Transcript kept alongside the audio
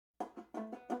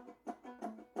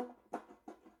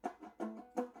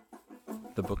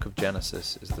The book of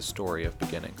Genesis is the story of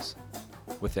beginnings.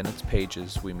 Within its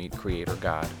pages, we meet Creator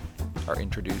God, are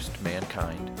introduced to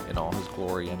mankind in all his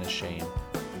glory and his shame,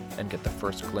 and get the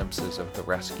first glimpses of the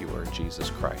rescuer, Jesus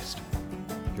Christ.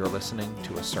 You're listening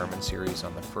to a sermon series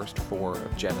on the first 4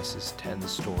 of Genesis 10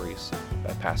 stories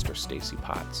by Pastor Stacy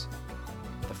Potts.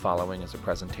 The following is a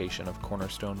presentation of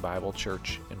Cornerstone Bible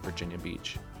Church in Virginia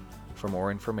Beach. For more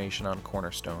information on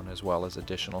Cornerstone, as well as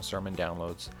additional sermon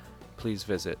downloads, please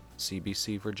visit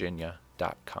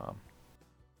cbcvirginia.com.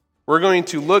 We're going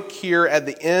to look here at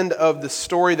the end of the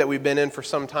story that we've been in for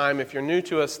some time. If you're new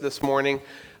to us this morning,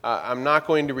 I'm not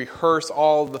going to rehearse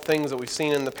all the things that we've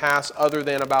seen in the past other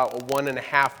than about a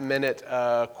 1.5 minute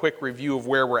quick review of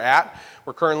where we're at.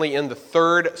 We're currently in the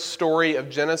 3rd story of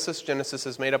Genesis. Genesis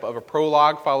is made up of a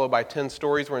prologue followed by 10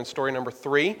 stories. We're in story number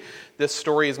 3. This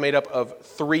story is made up of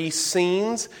 3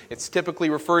 scenes. It's typically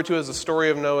referred to as the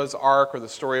story of Noah's Ark or the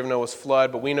story of Noah's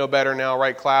flood, but we know better now,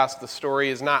 right, class? The story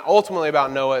is not ultimately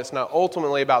about Noah. It's not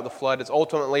ultimately about the flood. It's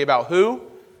ultimately about who?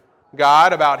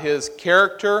 God, about his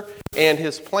character and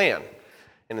his plan.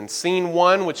 And in scene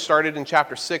 1, which started in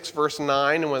chapter 6, verse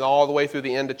 9, and went all the way through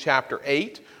the end of chapter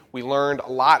 8, we learned a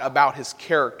lot about his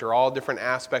character, all different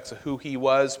aspects of who he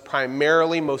was.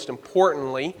 Primarily, most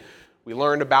importantly, we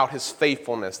learned about his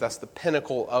faithfulness. That's the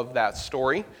pinnacle of that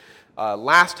story.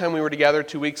 Last time we were together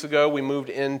 2 weeks ago, we moved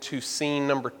into scene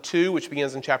number 2, which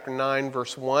begins in chapter 9,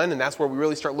 verse 1, and that's where we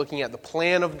really start looking at the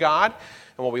plan of God.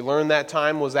 And what we learned that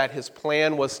time was that his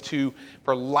plan was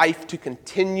for life to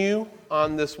continue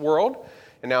on this world.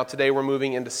 And now today we're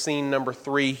moving into scene number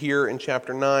 3 here in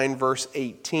chapter 9, verse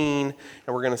 18.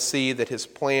 And we're going to see that his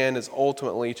plan is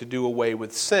ultimately to do away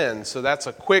with sin. So that's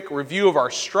a quick review of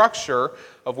our structure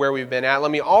of where we've been at.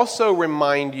 Let me also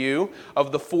remind you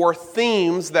of the 4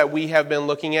 themes that we have been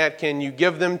looking at. Can you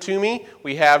give them to me?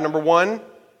 We have number 1.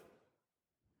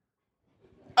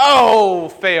 Oh,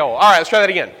 fail. All right, let's try that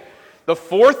again. The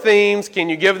 4 themes, can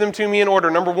you give them to me in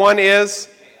order? Number 1 is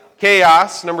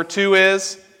chaos. Number 2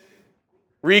 is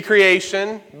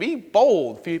recreation. Be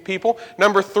bold, people.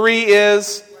 Number 3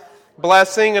 is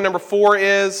blessing. And number 4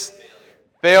 is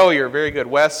failure. Very good.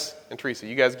 Wes and Teresa,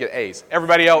 you guys get A's.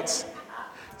 Everybody else,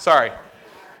 sorry.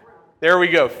 There we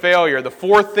go. Failure. The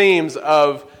 4 themes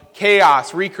of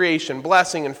chaos, recreation,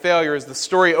 blessing, and failure. As the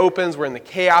story opens, we're in the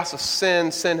chaos of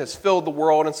sin. Sin has filled the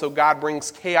world, and so God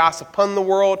brings chaos upon the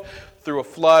world through a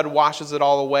flood, washes it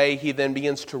all away. He then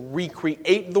begins to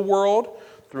recreate the world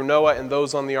through Noah and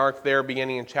those on the ark there,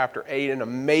 beginning in chapter 8. An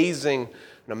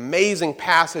amazing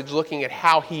passage looking at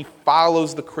how he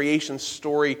follows the creation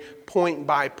story point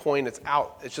by point.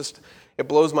 It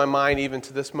blows my mind even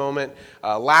to this moment.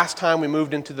 Last time we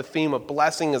moved into the theme of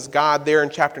blessing as God there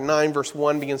in chapter 9, verse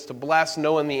 1 begins to bless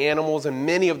Noah and the animals in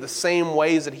many of the same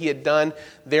ways that he had done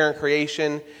there in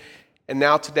creation. And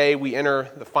now today we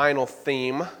enter the final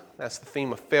theme. That's the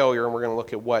theme of failure, and we're going to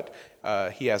look at what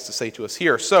he has to say to us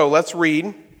here. So let's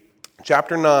read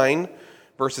chapter 9,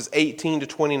 verses 18 to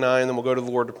 29, then we'll go to the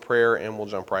Lord in prayer, and we'll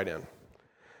jump right in.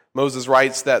 Moses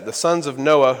writes that the sons of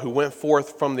Noah who went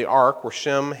forth from the ark were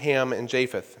Shem, Ham, and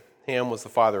Japheth. Ham was the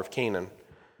father of Canaan.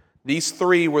 These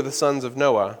 3 were the sons of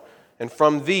Noah, and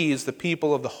from these the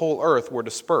people of the whole earth were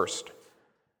dispersed.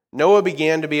 Noah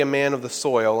began to be a man of the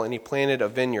soil, and he planted a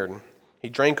vineyard. He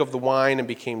drank of the wine and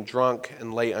became drunk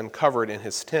and lay uncovered in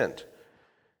his tent.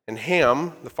 And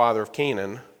Ham, the father of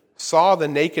Canaan, saw the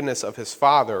nakedness of his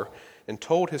father and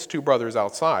told his 2 brothers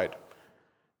outside.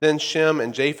 Then Shem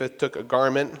and Japheth took a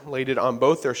garment, laid it on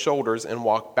both their shoulders, and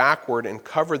walked backward and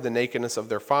covered the nakedness of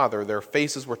their father. Their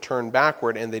faces were turned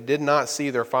backward, and they did not see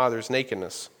their father's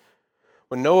nakedness.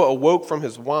 When Noah awoke from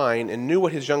his wine and knew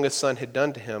what his youngest son had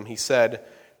done to him, he said,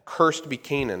 "Cursed be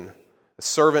Canaan. A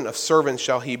servant of servants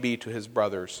shall he be to his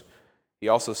brothers." He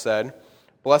also said,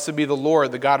 "Blessed be the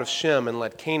Lord, the God of Shem, and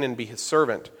let Canaan be his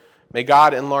servant. May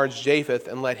God enlarge Japheth,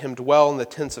 and let him dwell in the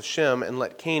tents of Shem, and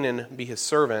let Canaan be his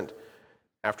servant."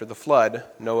 After the flood,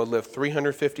 Noah lived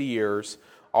 350 years.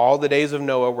 All the days of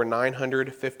Noah were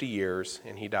 950 years,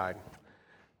 and he died.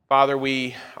 Father,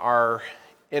 we are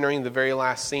entering the very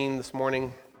last scene this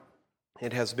morning.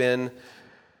 It has been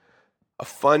a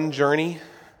fun journey.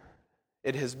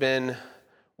 It has been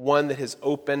one that has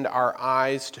opened our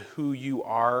eyes to who you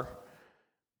are.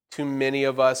 Too many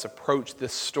of us approach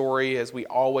this story as we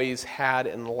always had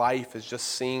in life, as just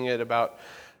seeing it about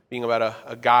being about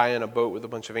a guy in a boat with a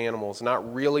bunch of animals,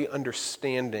 not really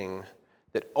understanding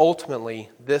that ultimately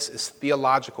this is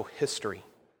theological history.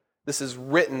 This is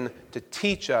written to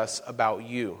teach us about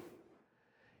you.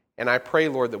 And I pray,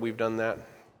 Lord, that we've done that.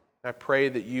 I pray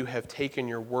that you have taken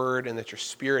your word and that your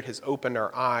Spirit has opened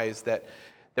our eyes, that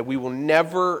that we will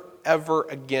never, ever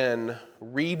again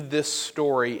read this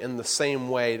story in the same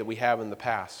way that we have in the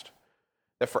past.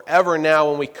 That forever now,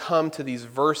 when we come to these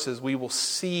verses, we will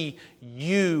see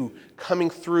you coming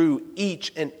through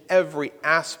each and every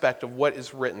aspect of what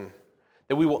is written.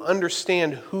 That we will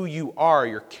understand who you are,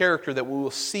 your character, that we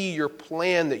will see your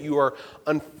plan that you are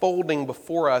unfolding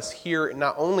before us here,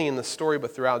 not only in the story,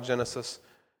 but throughout Genesis.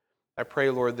 I pray,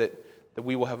 Lord, that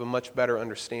we will have a much better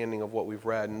understanding of what we've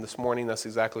read. And this morning, that's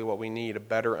exactly what we need, a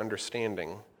better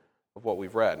understanding of what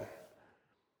we've read.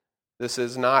 This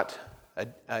is not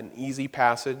an easy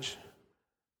passage.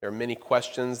 There are many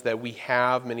questions that we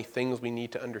have, many things we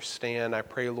need to understand. I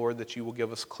pray, Lord, that you will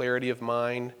give us clarity of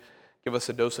mind, give us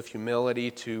a dose of humility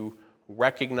to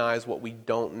recognize what we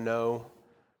don't know.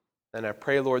 And I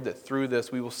pray, Lord, that through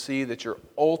this we will see that your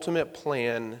ultimate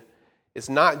plan is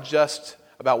not just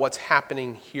about what's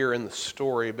happening here in the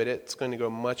story, but it's going to go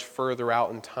much further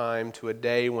out in time to a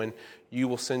day when you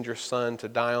will send your Son to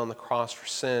die on the cross for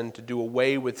sin, to do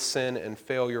away with sin and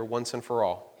failure once and for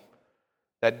all.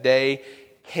 That day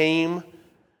came.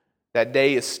 That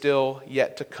day is still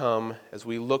yet to come as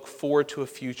we look forward to a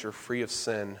future free of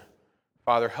sin.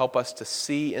 Father, help us to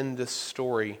see in this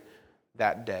story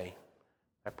that day.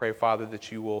 I pray, Father,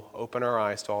 that you will open our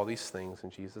eyes to all these things. In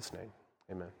Jesus' name,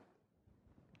 amen.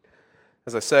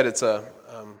 As I said, it's a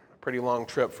pretty long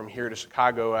trip from here to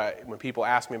Chicago. When people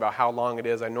ask me about how long it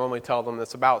is, I normally tell them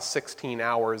it's about 16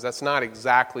 hours. That's not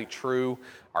exactly true.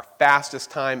 Our fastest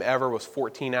time ever was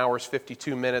 14 hours,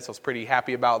 52 minutes. I was pretty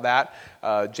happy about that.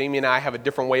 Jamie and I have a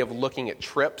different way of looking at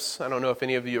trips. I don't know if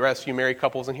any of the rest of you married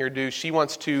couples in here do. She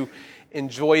wants to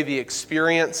enjoy the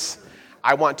experience.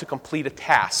 I want to complete a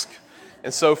task.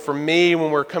 And so for me,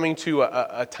 when we're coming to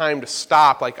a time to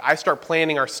stop, like I start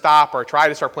planning our stop, or try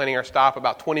to start planning our stop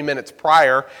about 20 minutes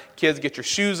prior. Kids, get your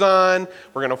shoes on.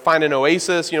 We're going to find an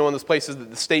oasis, one of those places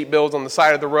that the state builds on the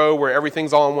side of the road where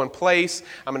everything's all in one place.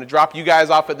 I'm going to drop you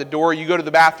guys off at the door. You go to the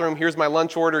bathroom. Here's my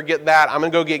lunch order. Get that. I'm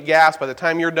going to go get gas. By the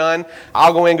time you're done,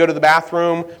 I'll go in and go to the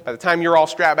bathroom. By the time you're all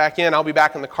strapped back in, I'll be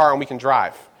back in the car and we can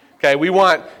drive. Okay, we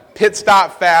want pit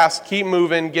stop fast, keep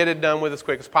moving, get it done with as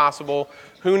quick as possible.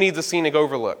 Who needs a scenic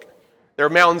overlook? There are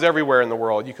mountains everywhere in the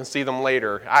world. You can see them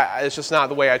later. It's just not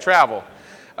the way I travel.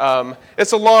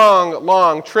 It's a long,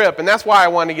 long trip, and that's why I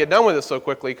want to get done with it so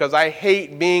quickly, because I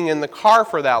hate being in the car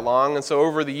for that long. And so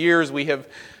over the years, we have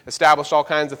established all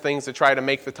kinds of things to try to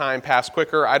make the time pass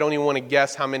quicker. I don't even want to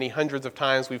guess how many hundreds of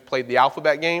times we've played the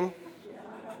alphabet game.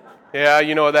 Yeah,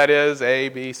 you know what that is. A,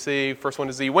 B, C. First one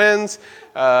to Z wins.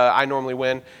 I normally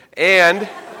win. And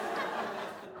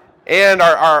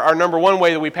our number one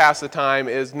way that we pass the time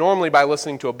is normally by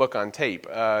listening to a book on tape.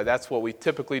 That's what we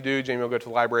typically do. Jamie will go to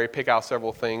the library, pick out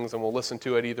several things, and we'll listen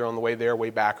to it either on the way there, way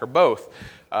back, or both.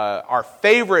 Our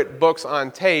favorite books on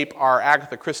tape are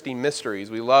Agatha Christie mysteries.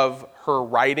 We love her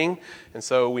writing, and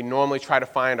so we normally try to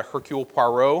find a Hercule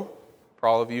Poirot. For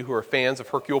all of you who are fans of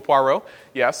Hercule Poirot,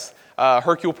 yes.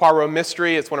 Hercule Poirot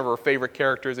mystery, it's one of our favorite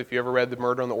characters. If you ever read The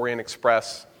Murder on the Orient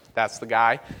Express, that's the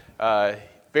guy.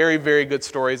 Very, very good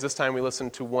stories. This time we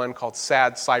listened to one called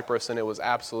Sad Cypress, and it was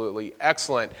absolutely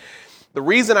excellent. The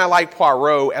reason I like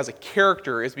Poirot as a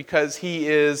character is because he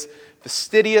is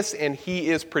fastidious and he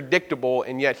is predictable,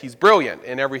 and yet he's brilliant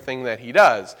in everything that he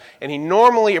does. And he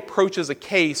normally approaches a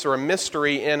case or a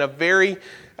mystery in a very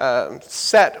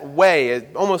set way,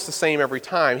 almost the same every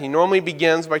time. He normally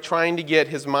begins by trying to get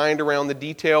his mind around the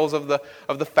details of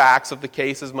the facts of the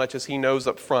case as much as he knows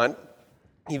up front.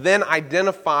 He then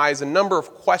identifies a number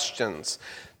of questions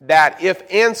that, if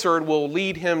answered, will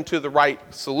lead him to the right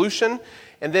solution.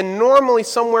 And then normally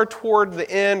somewhere toward the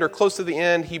end or close to the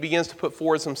end, he begins to put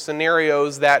forward some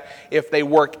scenarios that, if they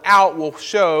work out, will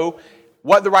show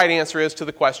what the right answer is to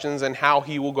the questions and how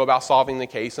he will go about solving the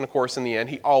case. And of course, in the end,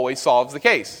 he always solves the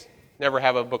case. Never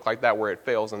have a book like that where it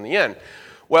fails in the end.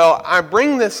 Well, I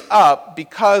bring this up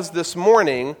because this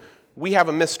morning we have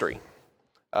a mystery.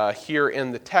 Here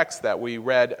in the text that we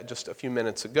read just a few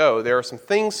minutes ago. There are some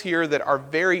things here that are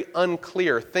very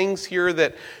unclear, things here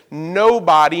that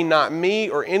nobody, not me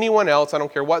or anyone else, I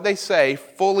don't care what they say,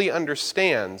 fully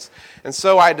understands. And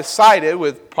so I decided,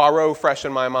 with Poirot fresh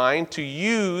in my mind, to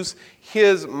use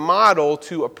his model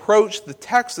to approach the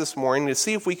text this morning to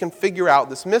see if we can figure out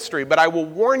this mystery. But I will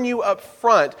warn you up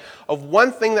front of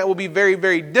one thing that will be very,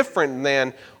 very different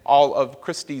than all of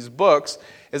Christie's books,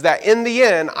 is that in the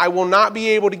end, I will not be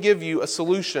able to give you a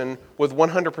solution with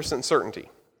 100% certainty.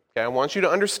 Okay, I want you to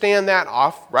understand that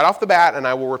right off the bat, and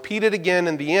I will repeat it again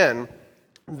in the end,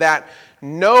 that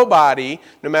nobody,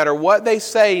 no matter what they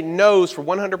say, knows for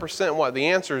 100% what the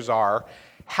answers are.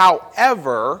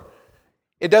 However,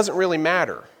 it doesn't really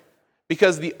matter,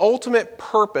 Because the ultimate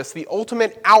purpose, the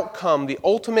ultimate outcome, the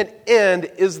ultimate end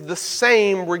is the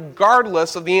same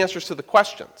regardless of the answers to the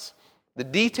questions. The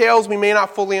details we may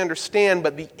not fully understand,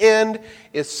 but the end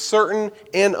is certain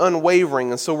and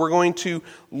unwavering. And so we're going to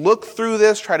look through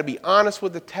this, try to be honest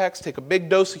with the text, take a big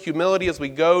dose of humility as we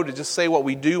go to just say what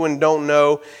we do and don't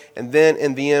know, and then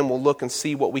in the end we'll look and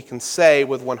see what we can say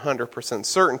with 100%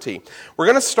 certainty. We're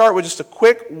going to start with just a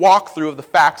quick walkthrough of the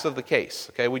facts of the case.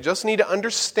 Okay, we just need to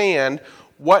understand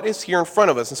what is here in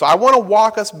front of us. And so I want to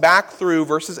walk us back through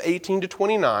verses 18 to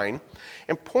 29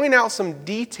 and point out some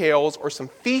details or some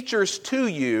features to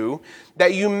you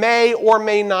that you may or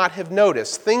may not have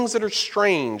noticed. Things that are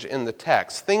strange in the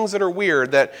text, things that are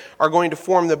weird that are going to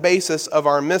form the basis of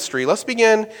our mystery. Let's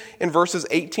begin in verses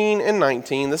 18 and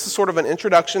 19. This is sort of an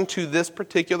introduction to this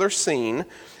particular scene.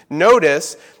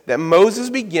 Notice that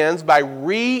Moses begins by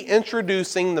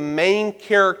reintroducing the main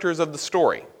characters of the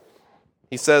story.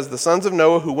 He says, the sons of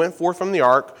Noah who went forth from the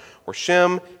ark were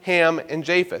Shem, Ham, and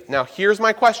Japheth. Now, here's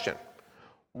my question.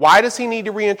 Why does he need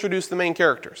to reintroduce the main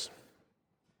characters?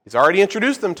 He's already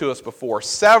introduced them to us before.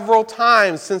 Several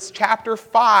times since chapter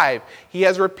 5, he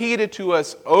has repeated to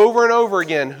us over and over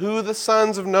again who the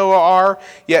sons of Noah are,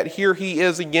 yet here he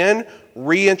is again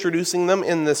reintroducing them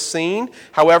in this scene.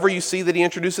 However, you see that he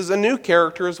introduces a new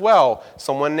character as well,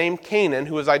 someone named Canaan,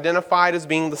 who is identified as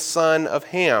being the son of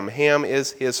Ham. Ham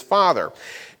is his father.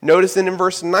 Notice that in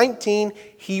verse 19,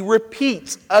 he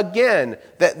repeats again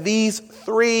that these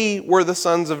three were the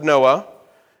sons of Noah,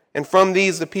 and from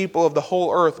these the people of the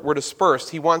whole earth were dispersed.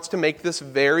 He wants to make this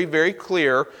very, very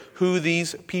clear who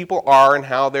these people are and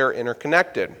how they're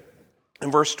interconnected. In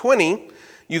verse 20,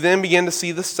 you then begin to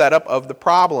see the setup of the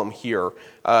problem here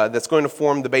that's going to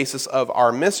form the basis of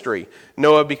our mystery.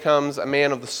 Noah becomes a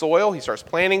man of the soil. He starts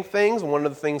planting things. One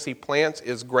of the things he plants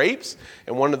is grapes.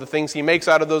 And one of the things he makes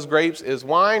out of those grapes is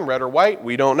wine, red or white.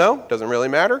 We don't know. Doesn't really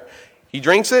matter. He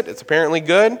drinks it. It's apparently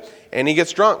good. And he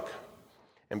gets drunk.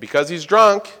 And because he's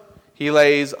drunk, he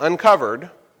lays uncovered,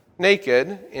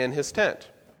 naked, in his tent.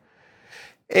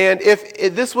 And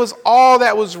if this was all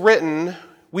that was written,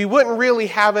 we wouldn't really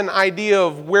have an idea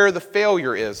of where the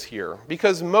failure is here,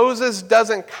 because Moses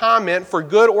doesn't comment for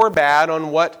good or bad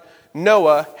on what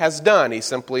Noah has done. He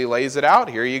simply lays it out.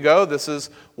 Here you go. This is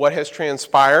what has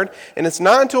transpired. And it's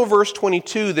not until verse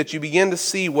 22 that you begin to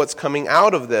see what's coming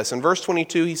out of this. In verse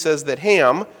 22, he says that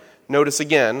Ham, notice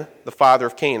again, the father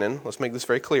of Canaan, let's make this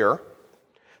very clear,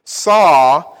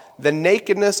 saw the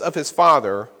nakedness of his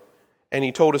father, and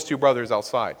he told his two brothers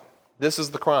outside. This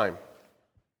is the crime.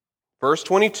 Verse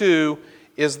 22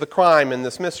 is the crime in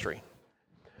this mystery.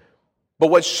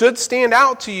 But what should stand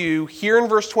out to you here in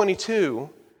verse 22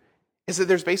 is that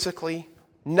there's basically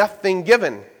nothing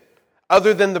given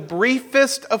other than the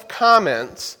briefest of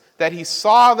comments that he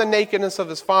saw the nakedness of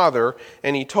his father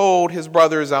and he told his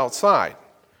brothers outside.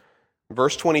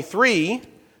 Verse 23,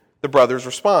 the brothers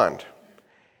respond.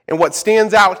 And what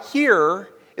stands out here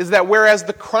is that whereas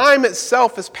the crime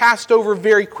itself is passed over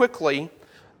very quickly,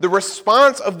 the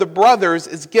response of the brothers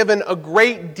is given a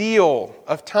great deal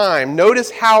of time.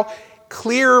 Notice how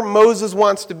clear Moses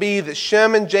wants to be that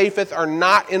Shem and Japheth are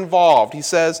not involved. He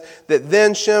says that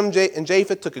then Shem and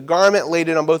Japheth took a garment, laid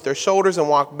it on both their shoulders, and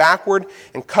walked backward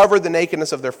and covered the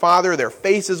nakedness of their father. Their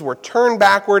faces were turned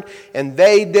backward, and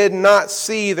they did not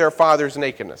see their father's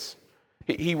nakedness.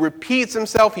 He repeats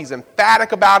himself. He's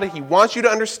emphatic about it. He wants you to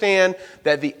understand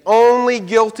that the only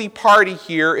guilty party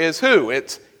here is who?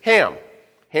 It's Ham.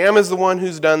 Ham is the one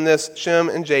who's done this. Shem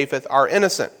and Japheth are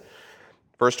innocent.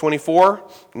 Verse 24,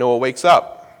 Noah wakes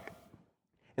up.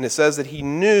 And it says that he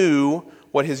knew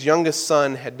what his youngest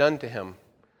son had done to him.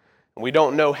 And we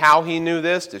don't know how he knew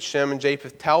this. Did Shem and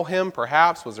Japheth tell him?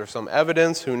 Perhaps. Was there some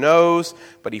evidence? Who knows?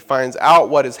 But he finds out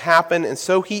what has happened, and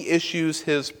so he issues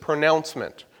his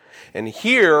pronouncement. And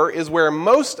here is where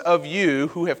most of you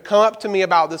who have come up to me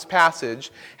about this passage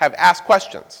have asked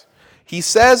questions. He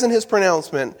says in his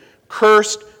pronouncement,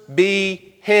 "Cursed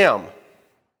be Ham."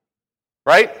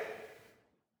 Right?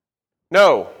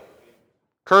 No.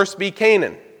 Cursed be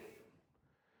Canaan.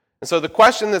 And so the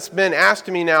question that's been asked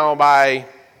to me now by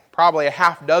probably a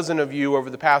half dozen of you over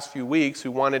the past few weeks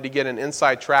who wanted to get an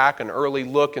inside track, an early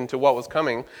look into what was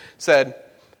coming, said,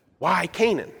 why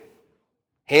Canaan?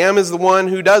 Ham is the one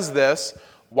who does this.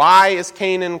 Why is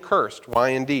Canaan cursed? Why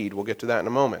indeed? We'll get to that in a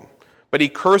moment. But he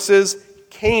curses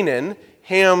Canaan,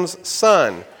 Ham's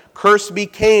son. Cursed be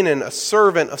Canaan, a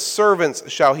servant of servants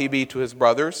shall he be to his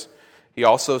brothers. He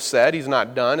also said, he's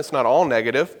not done, it's not all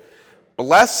negative.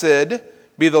 Blessed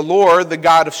be the Lord, the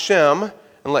God of Shem,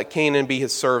 and let Canaan be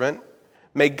his servant.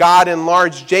 May God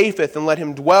enlarge Japheth and let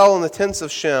him dwell in the tents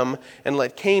of Shem and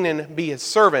let Canaan be his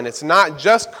servant. It's not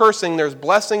just cursing, there's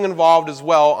blessing involved as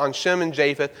well on Shem and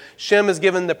Japheth. Shem is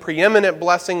given the preeminent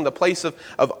blessing, the place of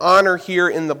honor here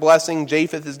in the blessing.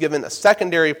 Japheth is given a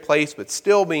secondary place but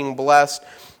still being blessed.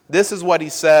 This is what he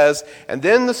says. And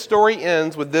then the story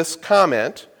ends with this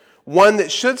comment, one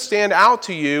that should stand out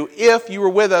to you if you were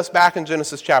with us back in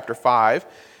Genesis chapter 5.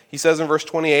 He says in verse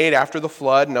 28, after the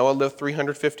flood, Noah lived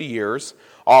 350 years.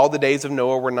 All the days of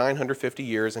Noah were 950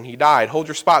 years, and he died. Hold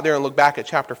your spot there and look back at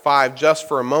chapter 5 just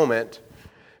for a moment,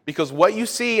 because what you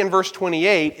see in verse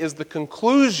 28 is the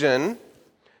conclusion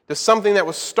to something that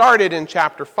was started in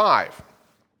chapter 5.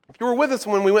 If you were with us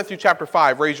when we went through chapter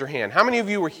 5, raise your hand. How many of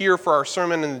you were here for our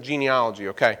sermon in the genealogy?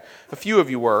 Okay, a few of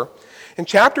you were. In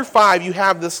chapter 5, you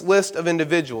have this list of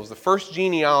individuals, the first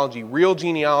genealogy, real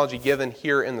genealogy given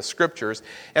here in the Scriptures.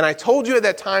 And I told you at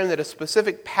that time that a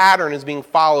specific pattern is being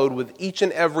followed with each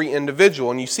and every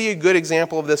individual. And you see a good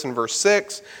example of this in verse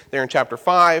 6, there in chapter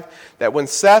 5, that when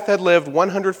Seth had lived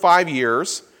 105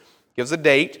 years, gives a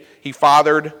date, he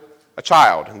fathered a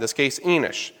child, in this case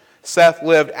Enosh. Seth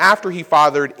lived after he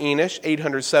fathered Enosh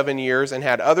 807 years and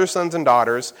had other sons and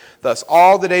daughters. Thus,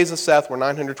 all the days of Seth were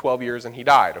 912 years and he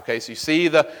died. Okay, so you see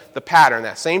the pattern.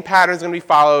 That same pattern is going to be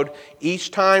followed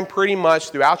each time pretty much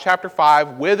throughout chapter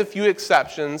 5 with a few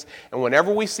exceptions. And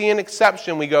whenever we see an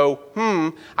exception, we go,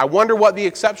 I wonder what the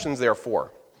exception's there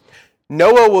for.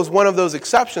 Noah was one of those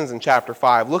exceptions in chapter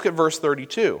 5. Look at verse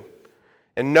 32.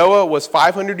 And Noah was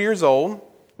 500 years old.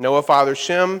 Noah fathered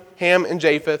Shem, Ham, and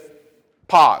Japheth.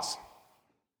 Pause.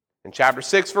 In chapter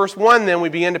 6, verse 1, then we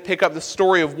begin to pick up the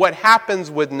story of what happens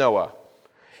with Noah.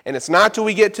 And it's not till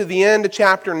we get to the end of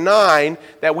chapter 9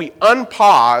 that we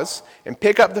unpause and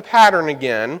pick up the pattern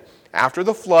again. After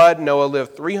the flood, Noah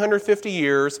lived 350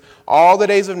 years. All the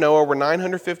days of Noah were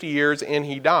 950 years, and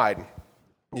he died.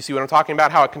 You see what I'm talking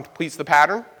about, how it completes the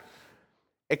pattern?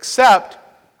 Except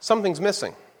something's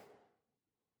missing.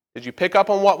 Did you pick up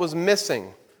on what was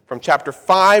missing from chapter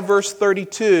 5, verse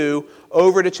 32,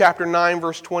 over to chapter 9,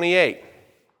 verse 28?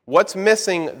 What's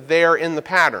missing there in the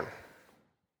pattern?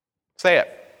 Say it.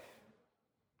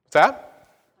 What's that?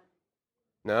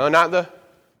 No, not the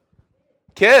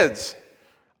kids.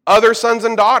 Other sons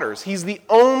and daughters. He's the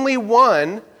only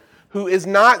one who is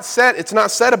not said, it's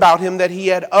not said about him that he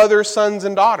had other sons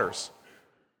and daughters.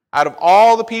 Out of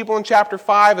all the people in chapter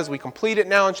 5, as we complete it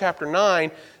now in chapter 9,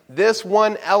 this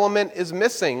one element is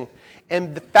missing.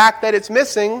 And the fact that it's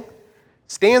missing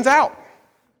stands out.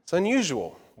 It's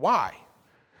unusual. Why?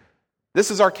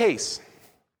 This is our case.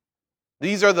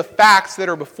 These are the facts that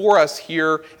are before us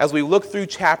here as we look through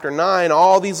chapter 9,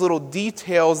 all these little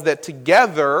details that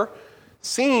together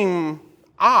seem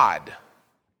odd,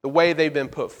 the way they've been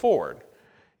put forward.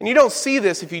 And you don't see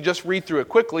this if you just read through it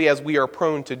quickly, as we are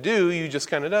prone to do. You just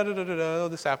kind of,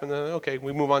 this happened, okay,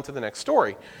 we move on to the next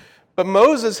story. But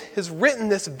Moses has written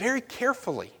this very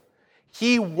carefully.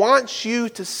 He wants you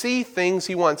to see things,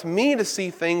 he wants me to see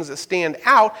things that stand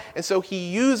out, and so he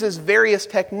uses various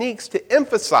techniques to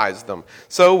emphasize them.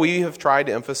 So we have tried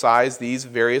to emphasize these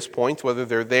various points, whether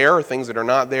they're there or things that are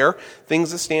not there,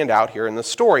 things that stand out here in the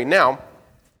story. Now,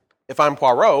 if I'm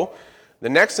Poirot, the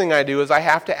next thing I do is I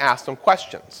have to ask some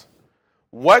questions.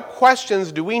 What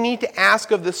questions do we need to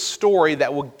ask of this story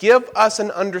that will give us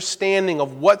an understanding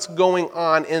of what's going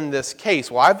on in this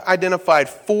case? Well, I've identified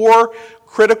 4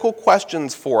 critical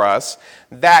questions for us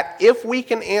that, if we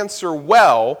can answer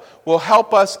well, will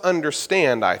help us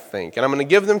understand, I think. And I'm going to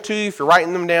give them to you. If you're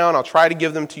writing them down, I'll try to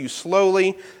give them to you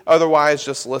slowly. Otherwise,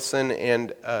 just listen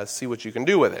and see what you can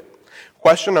do with it.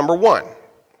 Question number 1.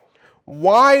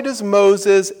 Why does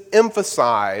Moses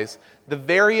emphasize the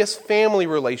various family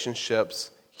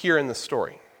relationships here in the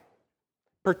story?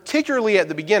 Particularly at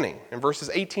the beginning, in verses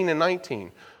 18 and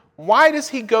 19. Why does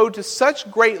he go to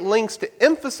such great lengths to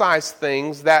emphasize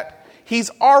things that he's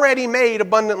already made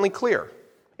abundantly clear?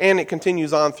 And it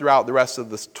continues on throughout the rest of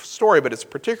the story, but it's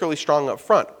particularly strong up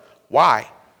front. Why?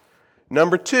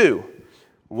 Number 2,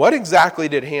 what exactly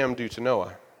did Ham do to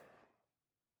Noah?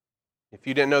 If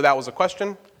you didn't know that was a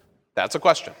question, that's a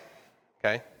question.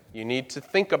 Okay? You need to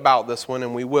think about this one,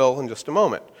 and we will in just a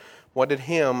moment. What did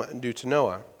Ham do to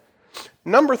Noah?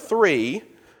 Number 3,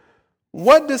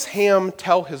 what does Ham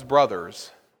tell his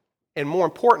brothers? And more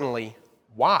importantly,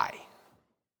 why?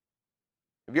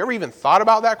 Have you ever even thought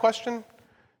about that question?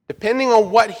 Depending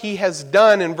on what he has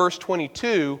done in verse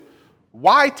 22,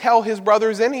 why tell his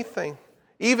brothers anything?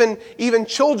 Even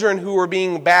children who are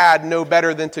being bad know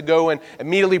better than to go and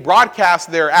immediately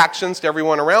broadcast their actions to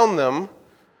everyone around them.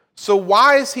 So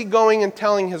why is he going and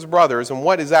telling his brothers, and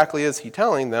what exactly is he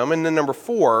telling them? And then number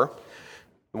 4,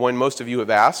 The one most of you have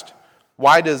asked,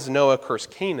 why does Noah curse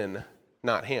Canaan,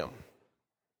 not Ham?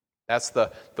 That's the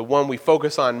one we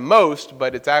focus on most,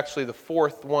 but it's actually the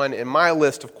fourth one in my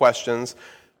list of questions.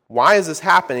 Why is this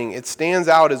happening? It stands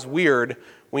out as weird.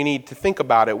 We need to think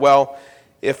about it. Well,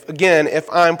 if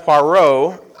I'm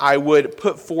Poirot, I would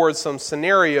put forward some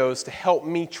scenarios to help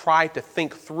me try to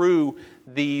think through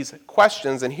these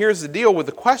questions. And here's the deal with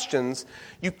the questions.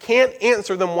 You can't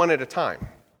answer them one at a time.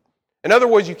 In other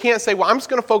words, you can't say, well, I'm just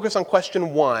going to focus on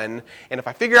question 1, and if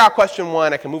I figure out question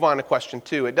 1, I can move on to question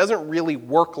 2. It doesn't really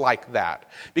work like that.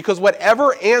 Because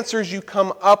whatever answers you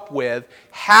come up with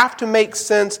have to make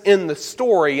sense in the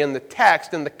story, in the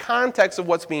text, in the context of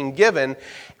what's being given,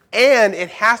 and it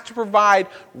has to provide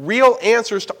real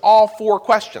answers to all 4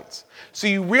 questions. So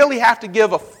you really have to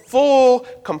give a full,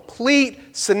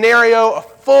 complete scenario, a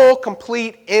full,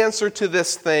 complete answer to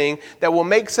this thing that will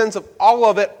make sense of all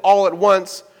of it all at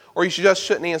once, or you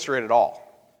shouldn't answer it at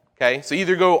all. Okay? So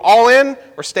either go all in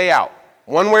or stay out,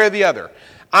 one way or the other.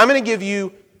 I'm going to give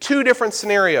you 2 different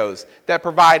scenarios that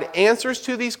provide answers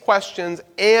to these questions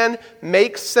and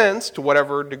make sense to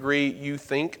whatever degree you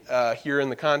think here in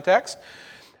the context.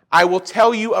 I will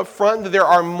tell you up front that there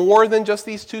are more than just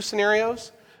these 2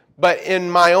 scenarios, but in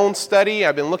my own study,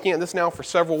 I've been looking at this now for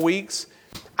several weeks,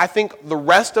 I think the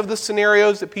rest of the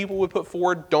scenarios that people would put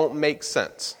forward don't make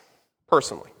sense,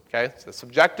 personally. Okay, it's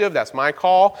subjective, that's my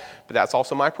call, but that's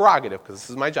also my prerogative because this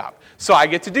is my job. So I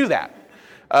get to do that.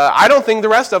 I don't think the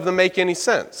rest of them make any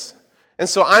sense. And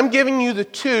so I'm giving you the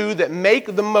 2 that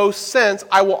make the most sense.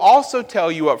 I will also tell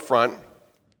you up front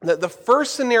that the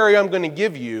first scenario I'm going to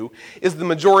give you is the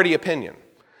majority opinion.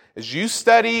 As you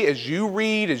study, as you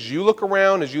read, as you look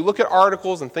around, as you look at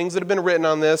articles and things that have been written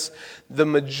on this, the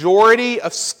majority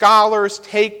of scholars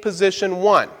take position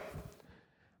 1.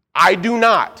 I do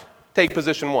not take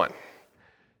position 1.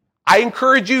 I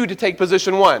encourage you to take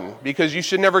position 1 because you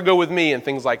should never go with me and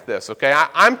things like this, okay?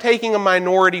 I'm taking a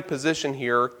minority position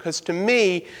here because to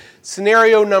me,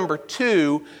 scenario number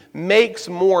 2 makes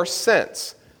more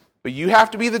sense. But you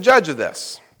have to be the judge of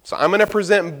this. So I'm going to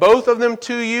present both of them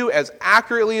to you as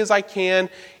accurately as I can.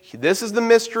 This is the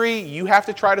mystery. You have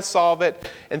to try to solve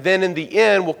it. And then in the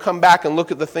end, we'll come back and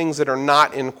look at the things that are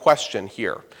not in question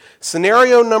here.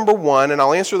 Scenario number 1, and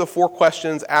I'll answer the 4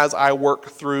 questions as I work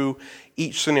through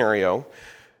each scenario.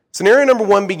 Scenario number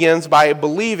 1 begins by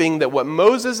believing that what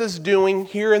Moses is doing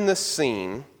here in this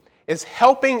scene is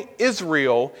helping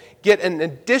Israel get an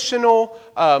additional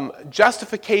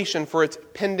justification for its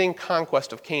pending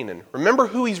conquest of Canaan. Remember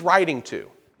who he's writing to.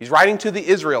 He's writing to the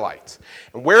Israelites.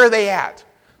 And where are they at?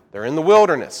 They're in the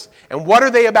wilderness. And what are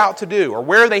they about to do? Or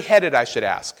where are they headed, I should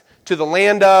ask? To the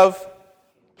land of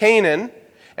Canaan.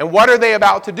 And what are they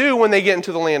about to do when they get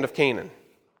into the land of Canaan?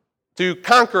 To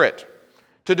conquer it.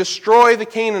 To destroy the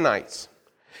Canaanites.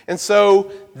 And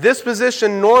so this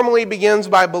position normally begins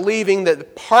by believing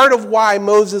that part of why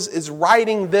Moses is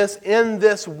writing this in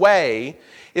this way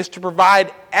is to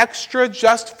provide extra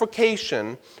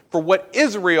justification for what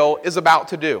Israel is about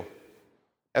to do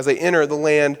as they enter the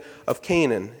land of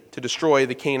Canaan to destroy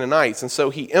the Canaanites. And so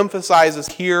he emphasizes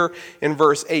here in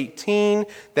verse 18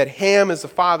 that Ham is the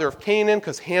father of Canaan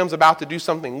because Ham's about to do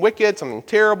something wicked, something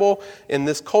terrible in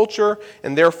this culture,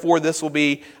 and therefore this will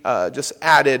be just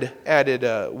added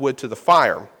wood to the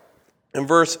fire. In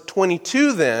verse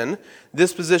 22 then,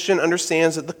 this position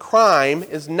understands that the crime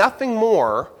is nothing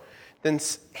more than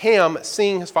Ham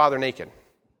seeing his father naked.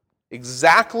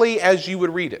 Exactly as you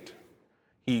would read it.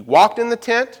 He walked in the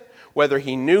tent. Whether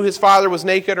he knew his father was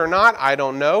naked or not, I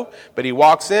don't know. But he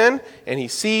walks in and he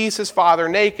sees his father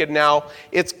naked. Now,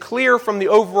 it's clear from the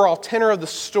overall tenor of the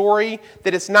story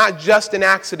that it's not just an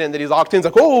accident that he walked in and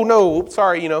is like, oh no,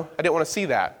 sorry, I didn't want to see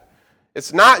that.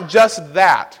 It's not just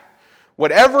that.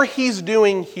 Whatever he's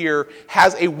doing here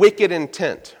has a wicked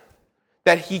intent.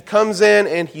 That he comes in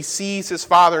and he sees his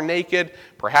father naked.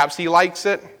 Perhaps he likes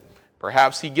it.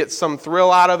 Perhaps he gets some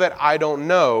thrill out of it. I don't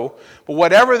know. But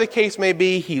whatever the case may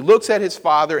be, he looks at his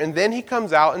father and then he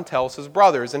comes out and tells his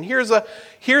brothers. And here's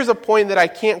a point that I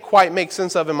can't quite make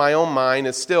sense of in my own mind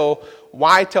is still,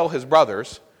 why tell his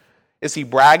brothers? Is he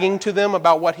bragging to them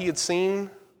about what he had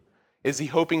seen? Is he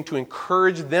hoping to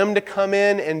encourage them to come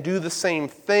in and do the same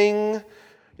thing?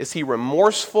 Is he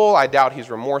remorseful? I doubt he's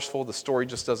remorseful. The story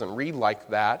just doesn't read like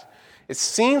that. It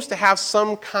seems to have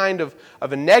some kind of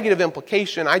a negative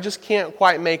implication. I just can't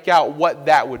quite make out what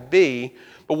that would be.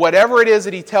 But whatever it is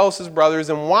that he tells his brothers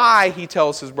and why he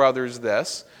tells his brothers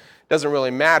this, doesn't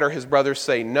really matter. His brothers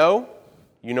say no.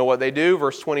 You know what they do?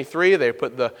 Verse 23, they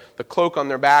put the cloak on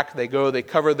their back. They go, they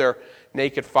cover their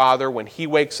naked father. When he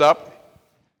wakes up,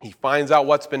 He finds out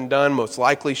what's been done. Most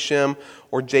likely Shem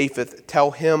or Japheth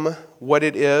tell him what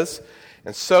it is.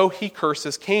 And so he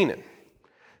curses Canaan.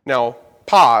 Now,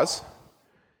 pause.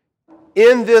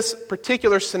 In this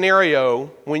particular scenario,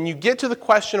 when you get to the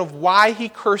question of why he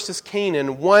curses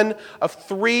Canaan, one of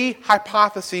three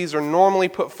hypotheses are normally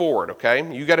put forward,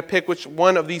 okay? You got to pick which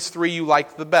one of these three you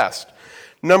like the best.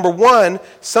 Number one,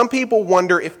 some people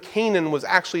wonder if Canaan was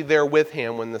actually there with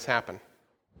Ham when this happened.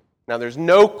 Now, there's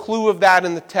no clue of that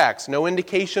in the text, no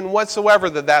indication whatsoever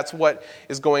that that's what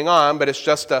is going on, but it's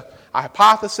just a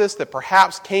hypothesis that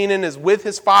perhaps Canaan is with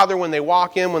his father when they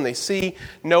walk in, when they see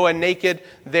Noah naked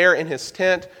there in his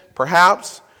tent,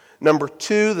 perhaps. Number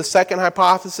two, the second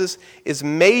hypothesis is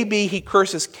maybe he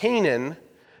curses Canaan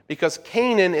because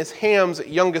Canaan is Ham's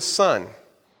youngest son.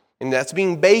 And that's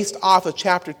being based off of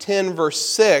chapter 10, verse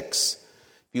 6.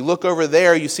 If you look over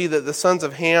there, you see that the sons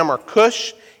of Ham are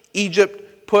Cush, Egypt,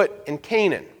 Put, and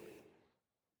Canaan.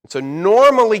 So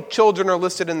normally children are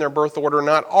listed in their birth order,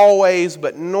 not always,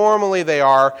 but normally they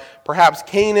are. Perhaps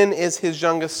Canaan is his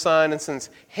youngest son, and since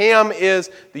Ham is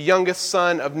the youngest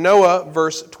son of Noah,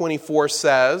 verse 24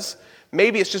 says,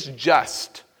 maybe it's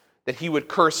just that he would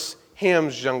curse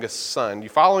Ham's youngest son. You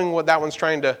following what that one's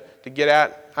trying to get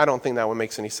at? I don't think that one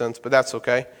makes any sense, but that's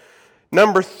okay.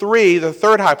 Number three, the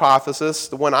third hypothesis,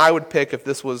 the one I would pick if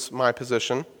this was my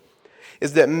position,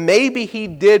 is that maybe he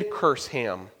did curse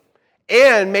Ham,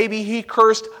 and maybe he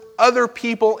cursed other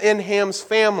people in Ham's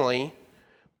family,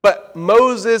 but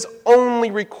Moses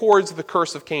only records the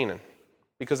curse of Canaan,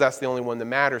 because that's the only one that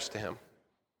matters to him.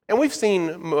 And we've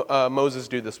seen Moses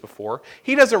do this before.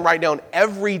 He doesn't write down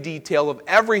every detail of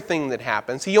everything that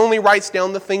happens. He only writes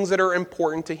down the things that are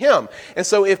important to him. And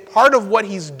so if part of what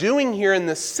he's doing here in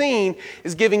this scene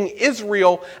is giving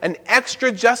Israel an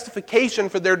extra justification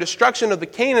for their destruction of the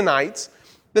Canaanites,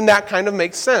 then that kind of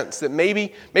makes sense. That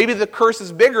maybe the curse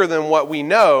is bigger than what we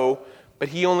know, but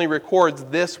he only records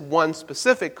this one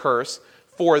specific curse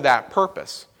for that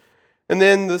purpose. And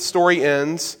then the story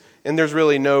ends, and there's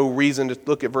really no reason to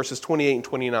look at verses 28 and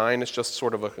 29. It's just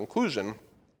sort of a conclusion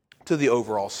to the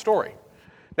overall story.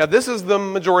 Now, this is the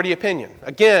majority opinion.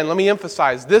 Again, let me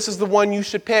emphasize, this is the one you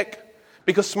should pick,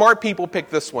 because smart people pick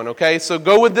this one, okay? So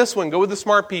go with this one. Go with the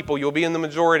smart people. You'll be in the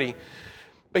majority.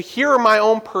 But here are my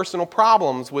own personal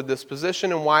problems with this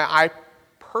position and why I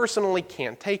personally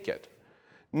can't take it.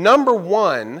 Number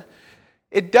one,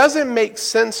 it doesn't make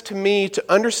sense to me to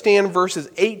understand verses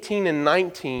 18 and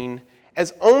 19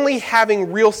 as only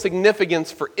having real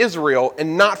significance for Israel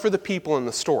and not for the people in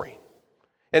the story.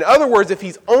 In other words, if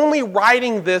he's only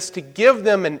writing this to give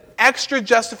them an extra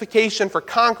justification for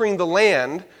conquering the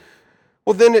land,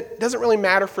 well, then it doesn't really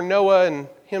matter for Noah and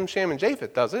Ham, Shem, and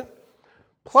Japheth, does it?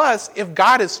 Plus, if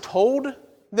God has told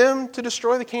them to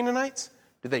destroy the Canaanites,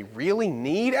 do they really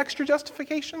need extra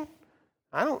justification?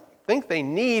 I don't think they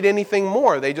need anything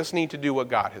more. They just need to do what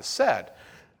God has said.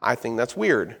 I think that's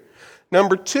weird.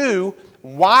 Number two,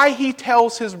 why he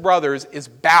tells his brothers is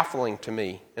baffling to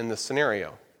me in this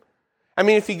scenario. I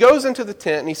mean, if he goes into the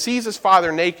tent and he sees his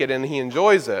father naked and he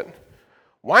enjoys it,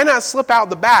 why not slip out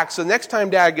the back so next time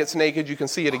Dad gets naked you can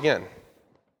see it again?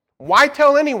 Why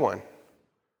tell anyone?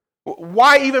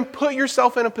 Why even put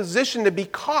yourself in a position to be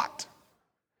caught?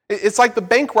 It's like the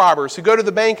bank robbers who go to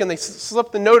the bank and they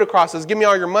slip the note across, says, "Give me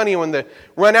all your money." When they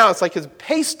run out, it's like his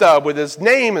pay stub with his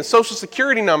name and social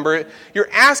security number. You're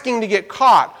asking to get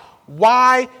caught.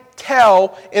 Why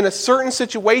tell in a certain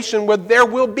situation where there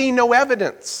will be no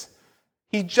evidence?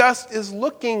 He just is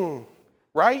looking,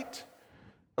 right?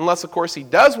 Unless, of course, he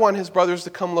does want his brothers to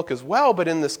come look as well. But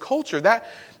in this culture, that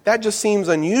just seems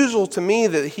unusual to me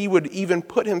that he would even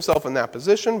put himself in that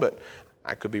position. But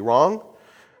I could be wrong.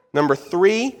 Number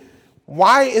three,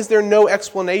 why is there no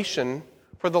explanation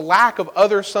for the lack of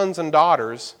other sons and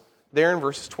daughters there in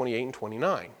verses 28 and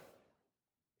 29?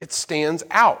 It stands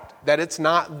out that it's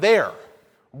not there.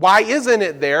 Why isn't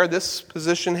it there? This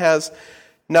position has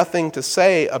nothing to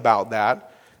say about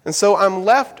that. And so I'm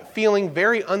left feeling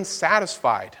very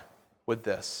unsatisfied with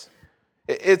this.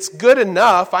 It's good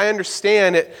enough. I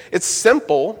understand it. It's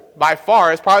simple by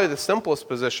far. It's probably the simplest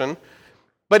position.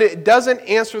 But it doesn't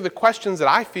answer the questions that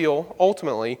I feel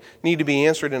ultimately need to be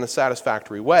answered in a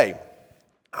satisfactory way.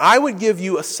 I would give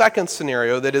you a second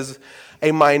scenario that is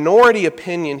a minority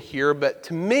opinion here, but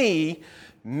to me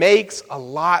makes a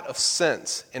lot of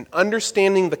sense in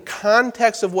understanding the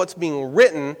context of what's being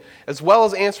written as well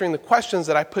as answering the questions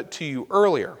that I put to you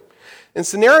earlier. In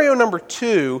scenario number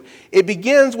 2, it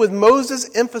begins with Moses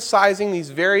emphasizing these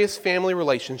various family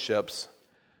relationships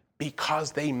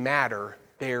because they matter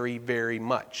very, very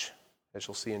much, as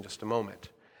you'll see in just a moment.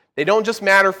 They don't just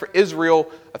matter for Israel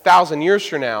 1,000 years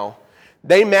from now.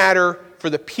 They matter for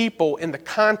the people in the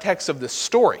context of this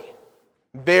story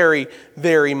very,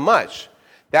 very much.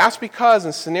 That's because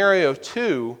in scenario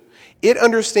 2, it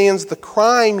understands the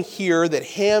crime here that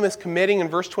Ham is committing in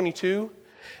verse 22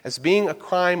 as being a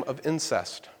crime of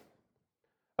incest,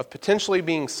 of potentially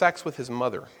being sex with his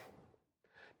mother.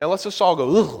 Now let's just all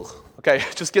go, ugh. Okay,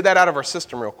 just get that out of our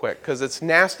system real quick, because it's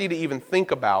nasty to even think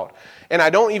about. And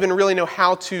I don't even really know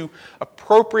how to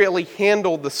appropriately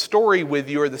handle the story with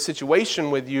you or the situation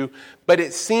with you, but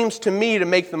it seems to me to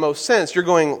make the most sense. You're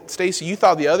going, Stacy, you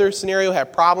thought the other scenario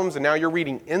had problems, and now you're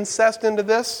reading incest into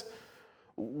this?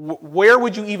 Where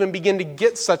would you even begin to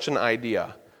get such an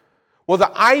idea? Well,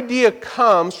 the idea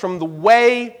comes from the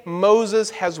way Moses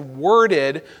has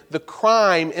worded the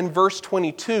crime in verse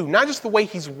 22. Not just the way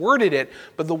he's worded it,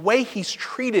 but the way he's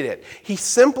treated it. He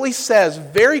simply says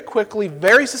very quickly,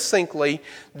 very succinctly,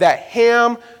 that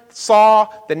Ham saw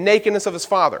the nakedness of his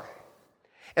father.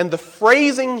 And the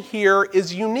phrasing here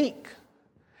is unique.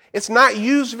 It's not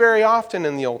used very often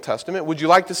in the Old Testament. Would you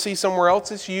like to see somewhere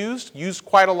else it's used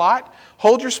quite a lot?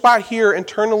 Hold your spot here and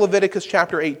turn to Leviticus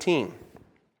chapter 18.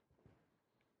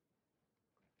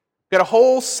 Got a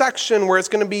whole section where it's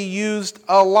going to be used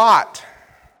a lot.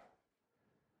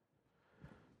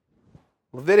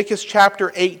 Leviticus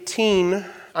chapter 18.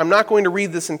 I'm not going to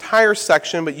read this entire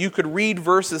section, but you could read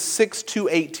verses 6 to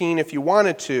 18 if you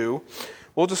wanted to.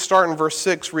 We'll just start in verse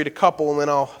 6, read a couple, and then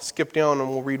I'll skip down and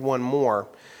we'll read one more.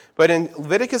 But in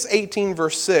Leviticus 18,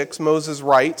 verse 6, Moses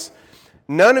writes,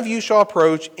 "None of you shall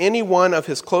approach any one of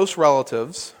his close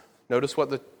relatives." Notice what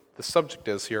the subject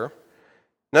is here.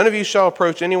 "None of you shall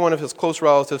approach any one of his close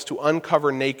relatives to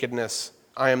uncover nakedness.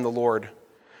 I am the Lord.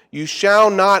 You shall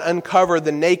not uncover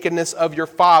the nakedness of your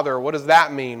father." What does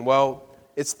that mean? Well,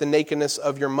 it's the nakedness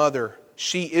of your mother.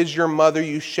 She is your mother.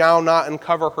 You shall not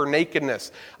uncover her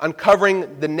nakedness.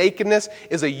 Uncovering the nakedness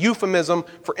is a euphemism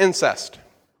for incest.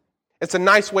 It's a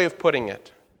nice way of putting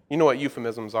it. You know what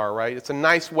euphemisms are, right? It's a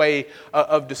nice way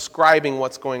of describing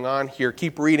what's going on here.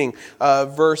 Keep reading.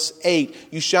 Verse 8.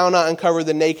 "You shall not uncover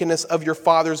the nakedness of your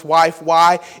father's wife."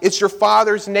 Why? It's your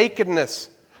father's nakedness.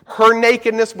 Her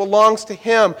nakedness belongs to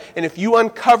him. And if you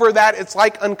uncover that, it's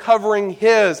like uncovering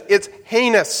his. It's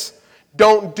heinous.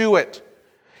 Don't do it.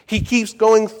 He keeps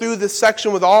going through this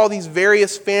section with all these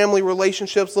various family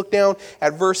relationships. Look down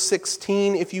at verse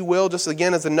 16, if you will, just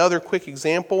again as another quick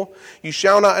example. "You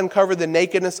shall not uncover the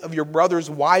nakedness of your brother's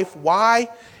wife." Why?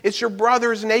 It's your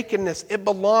brother's nakedness. It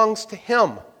belongs to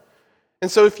him.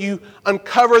 And so if you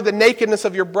uncover the nakedness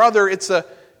of your brother, it's a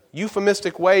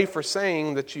euphemistic way for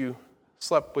saying that you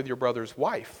slept with your brother's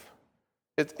wife.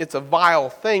 It's a vile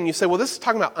thing. You say, well, this is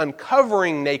talking about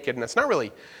uncovering nakedness, not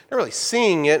really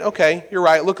seeing it. Okay, you're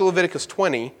right. Look at Leviticus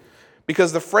 20,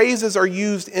 because the phrases are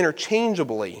used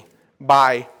interchangeably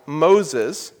by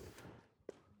Moses.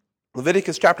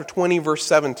 Leviticus chapter 20, verse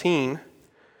 17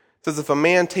 says, "If a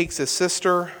man takes his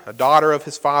sister, a daughter of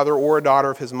his father or a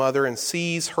daughter of his mother, and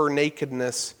sees her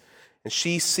nakedness, and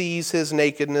she sees his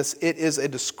nakedness, it is a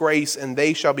disgrace, and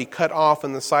they shall be cut off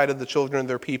in the sight of the children of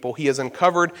their people. He has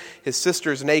uncovered his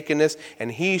sister's nakedness,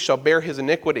 and he shall bear his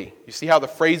iniquity." You see how the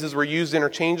phrases were used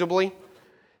interchangeably?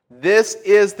 This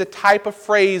is the type of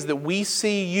phrase that we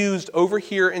see used over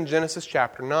here in Genesis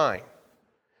chapter 9.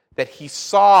 That he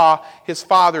saw his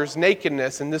father's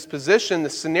nakedness. In this position,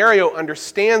 the scenario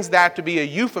understands that to be a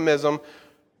euphemism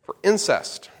for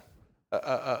incest.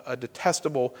 A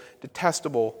detestable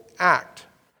act.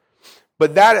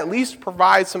 But that at least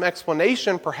provides some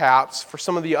explanation, perhaps, for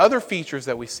some of the other features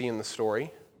that we see in the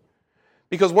story.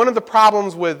 Because one of the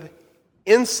problems with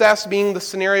incest being the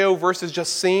scenario versus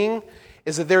just seeing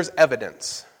is that there's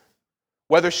evidence.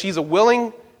 Whether she's a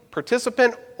willing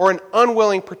participant or an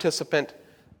unwilling participant,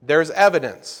 there's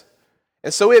evidence.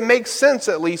 And so it makes sense,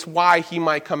 at least, why he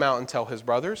might come out and tell his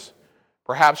brothers.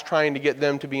 Perhaps trying to get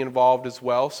them to be involved as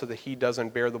well so that he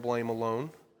doesn't bear the blame alone.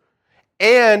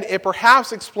 And it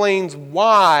perhaps explains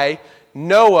why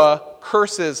Noah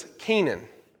curses Canaan.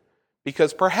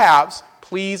 Because perhaps,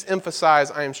 please emphasize,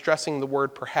 I am stressing the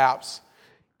word perhaps,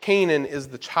 Canaan is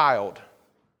the child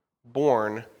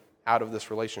born out of this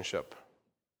relationship.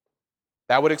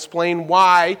 That would explain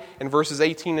why, in verses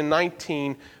 18 and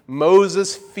 19,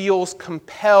 Moses feels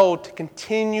compelled to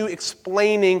continue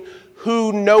explaining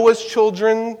who Noah's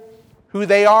children, who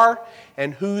they are,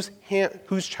 and whose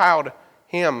child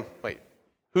Ham.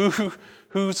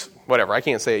 Who's whatever. I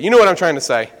can't say it. You know what I'm trying to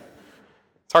say.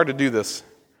 It's hard to do this.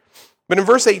 But in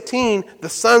verse 18, the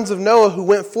sons of Noah who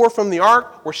went forth from the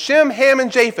ark were Shem, Ham,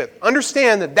 and Japheth.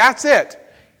 Understand that that's it.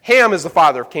 Ham is the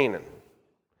father of Canaan.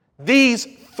 These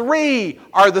 3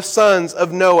 are the sons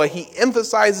of Noah. He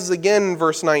emphasizes again in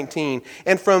verse 19.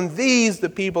 And from these the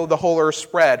people of the whole earth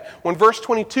spread. When verse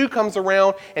 22 comes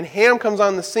around and Ham comes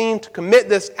on the scene to commit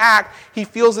this act, he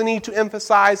feels the need to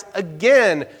emphasize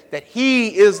again that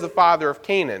he is the father of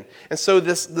Canaan. And so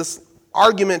this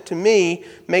argument to me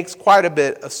makes quite a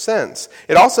bit of sense.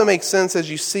 It also makes sense as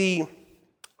you see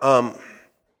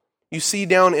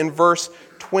down in verse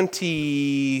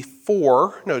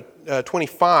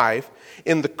 25,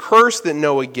 in the curse that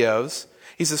Noah gives.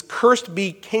 He says, "Cursed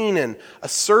be Canaan, a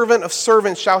servant of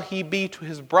servants shall he be to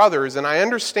his brothers." And I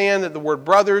understand that the word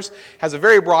brothers has a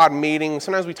very broad meaning.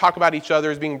 Sometimes we talk about each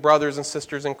other as being brothers and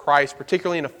sisters in Christ,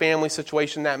 particularly in a family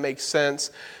situation, that makes sense.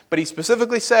 But he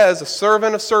specifically says, "A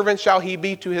servant of servants shall he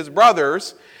be to his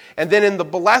brothers." And then in the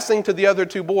blessing to the other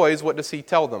two boys, what does he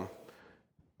tell them?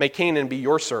 May Canaan be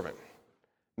your servant.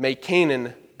 May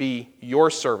Canaan be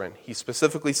your servant. He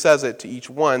specifically says it to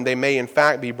each one. They may in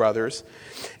fact be brothers.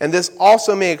 And this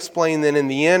also may explain then in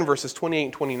the end, verses 28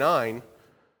 and 29,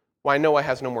 why Noah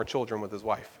has no more children with his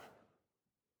wife.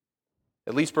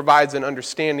 At least provides an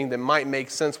understanding that might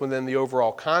make sense within the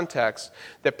overall context,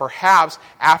 that perhaps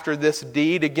after this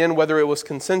deed, again, whether it was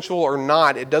consensual or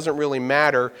not, it doesn't really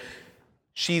matter.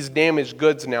 She's damaged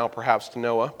goods now, perhaps, to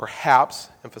Noah. Perhaps,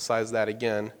 emphasize that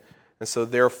again. And so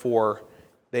therefore,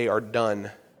 they are done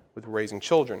with raising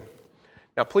children.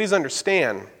 Now, please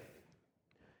understand,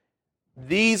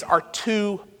 these are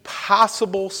two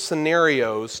possible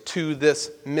scenarios to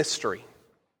this mystery.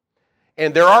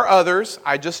 And there are others.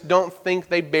 I just don't think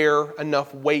they bear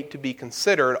enough weight to be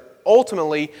considered.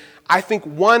 Ultimately, I think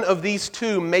one of these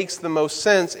two makes the most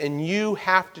sense, and you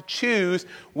have to choose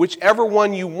whichever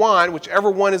one you want, whichever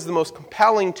one is the most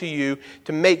compelling to you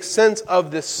to make sense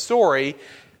of this story.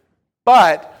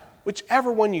 But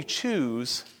whichever one you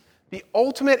choose, the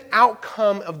ultimate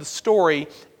outcome of the story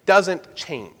doesn't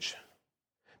change.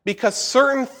 Because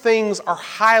certain things are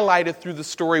highlighted through the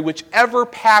story, whichever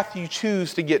path you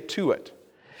choose to get to it.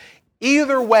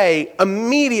 Either way,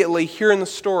 immediately here in the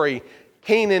story,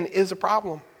 Canaan is a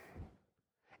problem.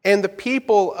 And the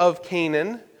people of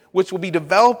Canaan, which will be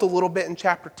developed a little bit in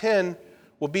chapter 10,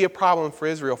 will be a problem for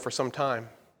Israel for some time.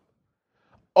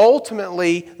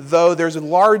 Ultimately, though, there's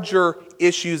larger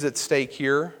issues at stake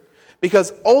here,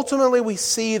 because ultimately we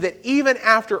see that even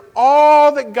after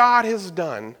all that God has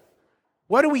done,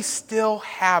 what do we still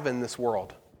have in this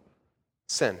world?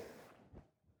 Sin.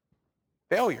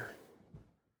 Failure.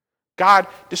 God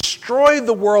destroyed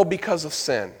the world because of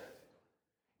sin.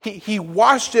 He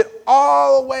washed it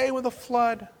all away with a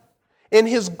flood. In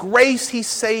His grace, He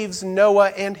saves Noah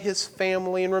and his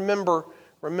family. And remember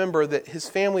that his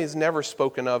family is never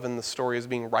spoken of in the story as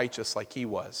being righteous like he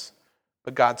was.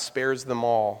 But God spares them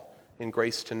all in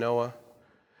grace to Noah.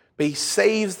 But He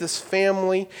saves this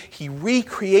family. He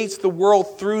recreates the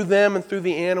world through them and through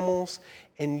the animals.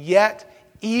 And yet,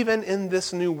 even in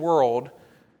this new world,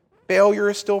 failure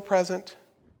is still present.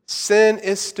 Sin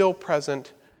is still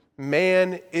present.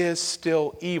 Man is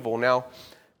still evil. Now,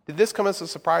 did this come as a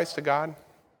surprise to God?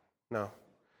 No.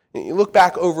 You look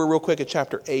back over real quick at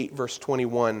chapter 8, verse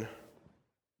 21.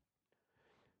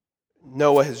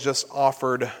 Noah has just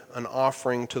offered an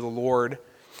offering to the Lord.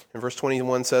 And verse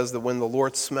 21 says that when the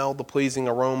Lord smelled the pleasing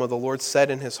aroma, the Lord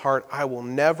said in His heart, "I will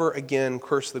never again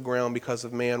curse the ground because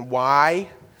of man." Why?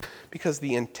 Because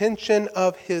the intention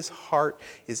of his heart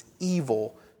is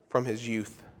evil from his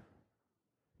youth.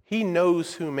 He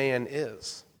knows who man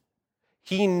is.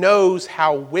 He knows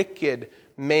how wicked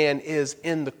man is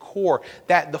in the core,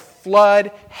 that the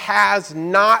flood has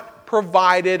not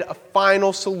provided a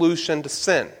final solution to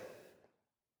sin.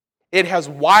 It has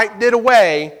wiped it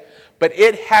away, but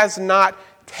it has not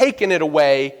taken it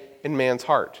away in man's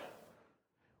heart.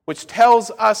 Which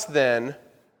tells us then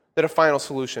that a final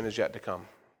solution is yet to come.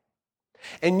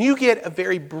 And you get a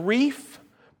very brief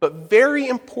but very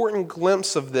important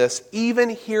glimpse of this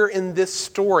even here in this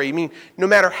story. I mean, no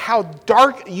matter how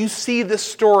dark you see this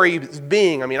story as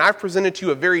being, I've presented to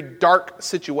you a very dark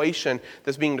situation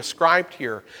that's being described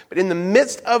here. But in the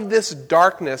midst of this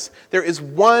darkness, there is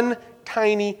one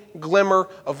tiny glimmer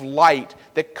of light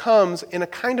that comes in a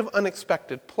kind of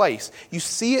unexpected place. You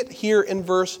see it here in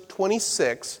verse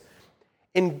 26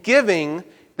 in giving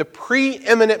the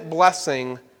preeminent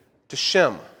blessing to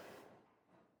Shem.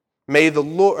 May the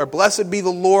Lord, or blessed be the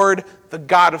Lord, the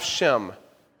God of Shem.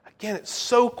 Again, it's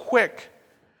so quick.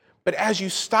 But as you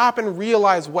stop and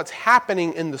realize what's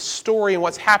happening in the story and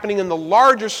what's happening in the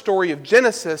larger story of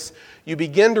Genesis, you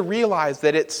begin to realize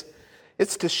that it's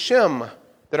to Shem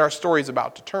that our story is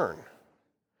about to turn.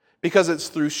 Because it's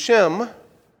through Shem,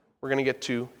 we're going to get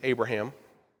to Abraham.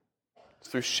 It's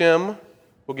through Shem,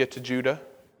 we'll get to Judah.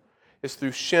 It's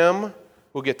through Shem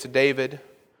we'll get to David,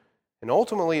 and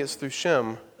ultimately it's through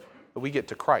Shem that we get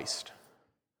to Christ.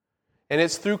 And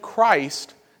it's through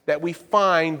Christ that we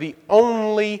find the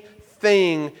only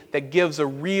thing that gives a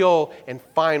real and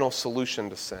final solution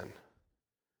to sin.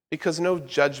 Because no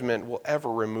judgment will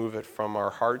ever remove it from our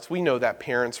hearts. We know that,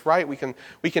 parents, right? We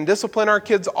can discipline our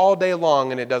kids all day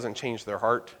long and it doesn't change their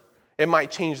heart. It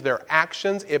might change their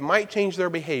actions, it might change their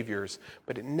behaviors,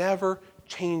 but it never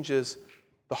changes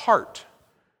the heart.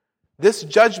 This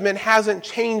judgment hasn't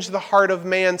changed the heart of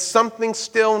man. Something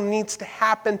still needs to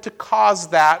happen to cause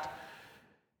that.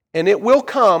 And it will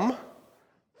come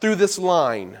through this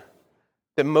line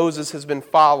that Moses has been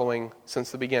following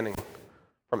since the beginning.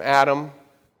 From Adam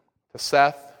to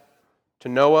Seth, to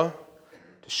Noah,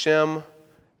 to Shem,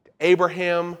 to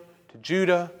Abraham, to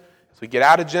Judah. As we get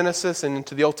out of Genesis and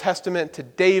into the Old Testament, to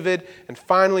David, and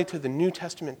finally to the New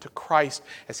Testament, to Christ.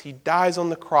 As he dies on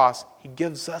the cross, he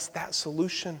gives us that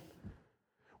solution.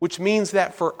 Which means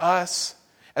that for us,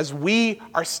 as we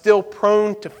are still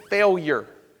prone to failure,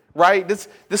 right? This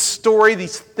story,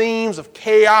 these themes of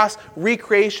chaos,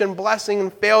 recreation, blessing,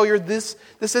 and failure, this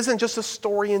isn't just a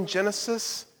story in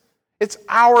Genesis. It's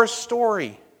our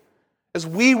story. As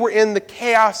we were in the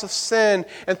chaos of sin,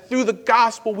 and through the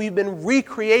gospel we've been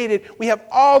recreated, we have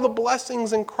all the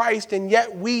blessings in Christ, and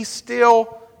yet we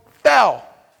still fell.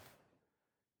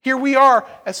 Here we are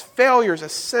as failures,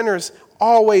 as sinners,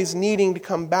 always needing to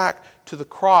come back to the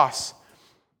cross.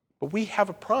 But we have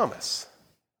a promise,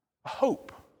 a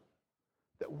hope,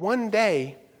 that one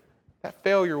day that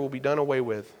failure will be done away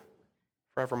with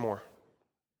forevermore.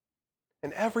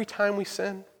 And every time we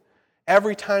sin,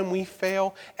 every time we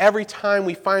fail, every time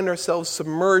we find ourselves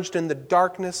submerged in the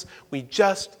darkness, we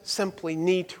just simply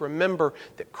need to remember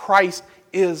that Christ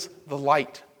is the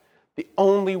light, the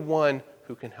only one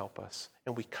who can help us.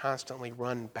 And we constantly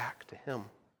run back to Him.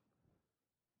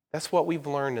 That's what we've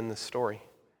learned in this story,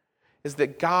 is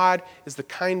that God is the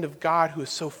kind of God who is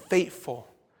so faithful.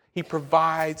 He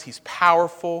provides, He's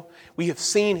powerful. We have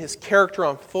seen His character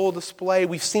on full display.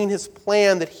 We've seen His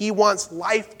plan that He wants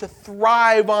life to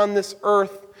thrive on this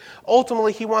earth.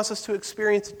 Ultimately, He wants us to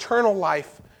experience eternal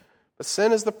life. But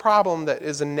sin is the problem that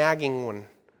is a nagging one.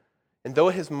 And though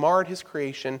it has marred His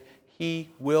creation, He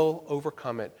will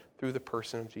overcome it through the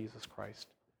person of Jesus Christ.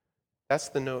 That's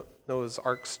the Noah's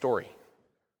Ark story,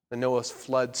 the Noah's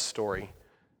flood story.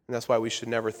 And that's why we should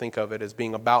never think of it as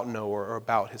being about Noah or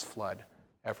about his flood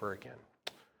ever again.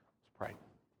 Let's pray.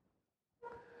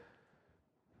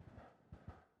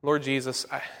 Lord Jesus,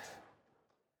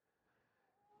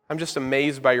 I'm just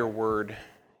amazed by your word.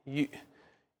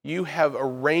 You have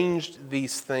arranged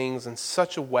these things in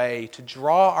such a way to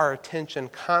draw our attention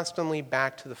constantly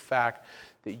back to the fact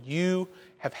that you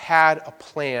have had a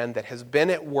plan that has been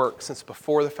at work since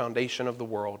before the foundation of the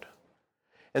world.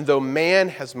 And though man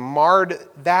has marred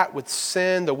that with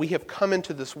sin, though we have come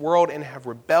into this world and have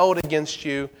rebelled against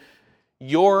you,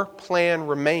 your plan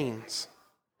remains.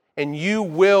 And you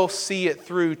will see it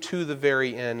through to the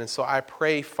very end. And so I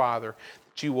pray, Father,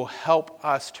 that you will help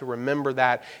us to remember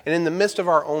that. And in the midst of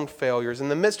our own failures, in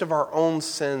the midst of our own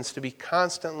sins, to be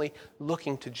constantly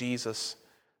looking to Jesus,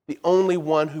 the only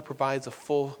one who provides a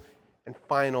full and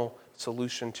final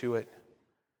solution to it.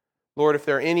 Lord, if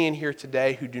there are any in here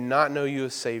today who do not know you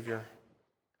as Savior,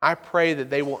 I pray that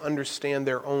they will understand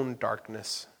their own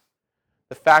darkness.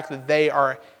 The fact that they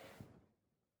are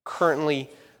currently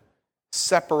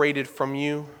separated from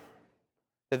you,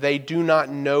 that they do not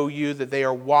know you, that they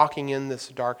are walking in this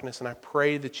darkness. And I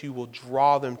pray that you will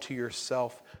draw them to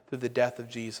yourself through the death of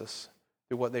Jesus,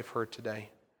 through what they've heard today.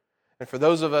 And for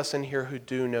those of us in here who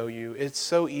do know you, it's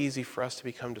so easy for us to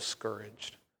become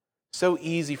discouraged. So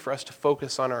easy for us to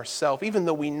focus on ourselves, even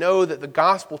though we know that the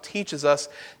gospel teaches us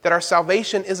that our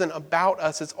salvation isn't about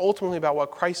us, it's ultimately about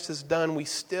what Christ has done. We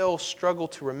still struggle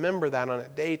to remember that on a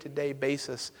day-to-day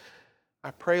basis.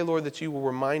 I pray, Lord, that you will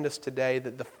remind us today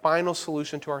that the final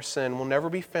solution to our sin will never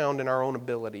be found in our own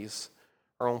abilities,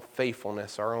 our own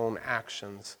faithfulness, our own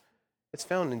actions. It's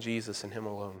found in Jesus and Him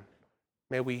alone.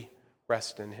 May we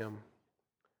rest in Him.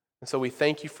 And so we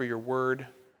thank you for your word.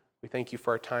 We thank you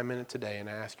for our time in it today, and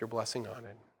I ask your blessing on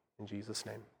it. In Jesus'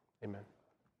 name, amen.